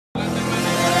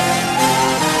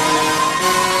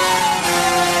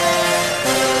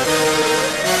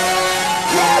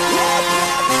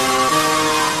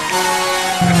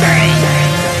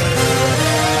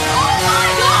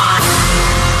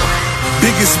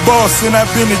boss and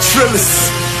I've been a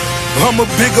trillist. I'm a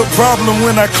bigger problem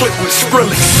when I click with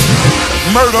Skrillex.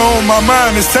 Murder on my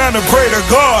mind, it's time to pray to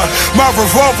God. My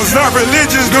revolver's not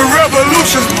religious, the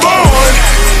revolution's born.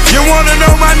 You wanna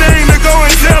know my name, to go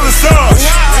and tell us Sarge.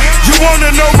 You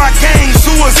wanna know my gang,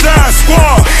 Suicide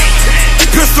Squad.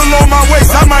 Pistol on my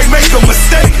waist, I might make a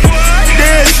mistake.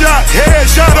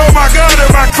 Headshot, oh my God,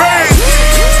 am I crazy?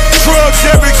 Drugs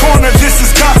every corner, this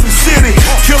is Gotham City.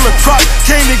 Killer Croc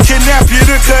came to kidnap you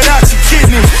to cut out your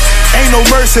kidney. Ain't no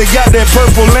mercy, got that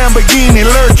purple Lamborghini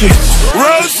lurking.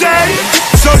 Rose,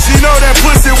 so she know that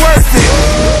pussy worth it.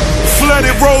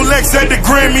 Flooded Rolex at the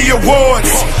Grammy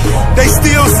Awards. They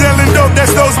still selling dope,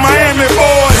 that's those Miami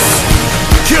boys.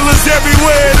 Killers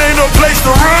everywhere, it ain't no place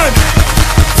to run.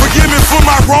 Forgive me for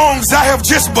my wrongs, I have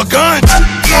just begun.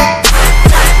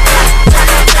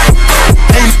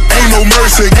 Ain't no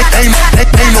mercy, ain't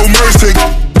no mercy.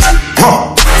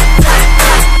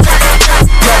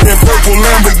 Got that purple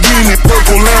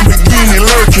Lamborghini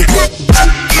lurking.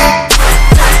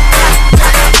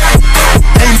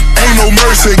 Ain't no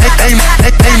mercy,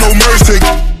 ain't no mercy.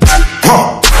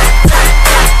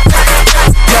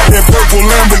 Got that purple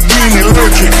Lamborghini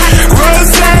lurking.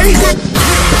 Rose,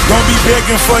 don't be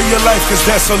begging for your life, cause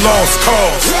that's a lost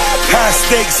cause. High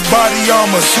stakes, body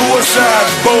armor,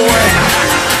 suicide, boy.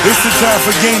 It's the time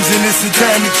for games and it's the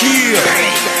time to kill.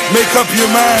 Make up your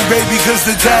mind, baby, cause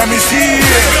the time is here.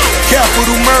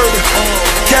 Capital murder,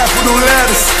 capital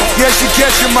letters. Yeah, she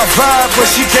catching my vibe,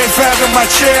 but she can't fathom my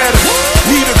cheddar.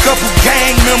 Need a couple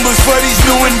gang members for these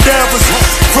new endeavors.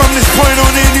 From this point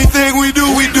on, anything we do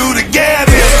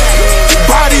together.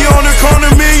 Body on the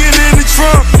corner, million in the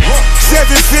trunk. 7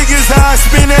 figures I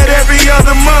spend that every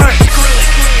other month.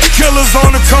 Killers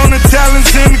on the corner,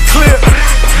 talents in the clip.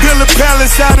 Build a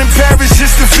palace out in Paris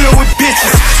just to fill with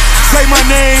bitches. Say my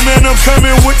name and I'm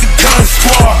coming with the gun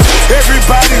squad.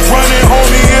 Everybody running,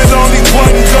 homie, there's only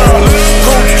one God.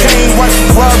 Cocaine, white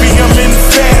Ferrari, I'm in the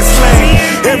fast lane.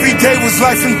 Every day was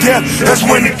life and death, that's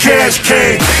when the cash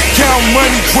came. Count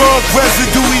money, drug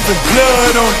residue, even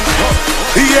blood on it.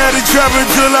 He had it trapping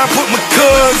till I put my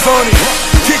cuz on it.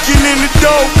 Kicking in the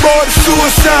door, boy, the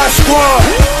Suicide Squad.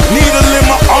 Needle in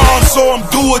my arm, so I'm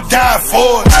do or die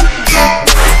for it.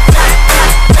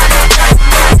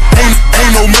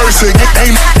 Ain't no mercy,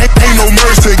 ain't no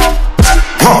mercy.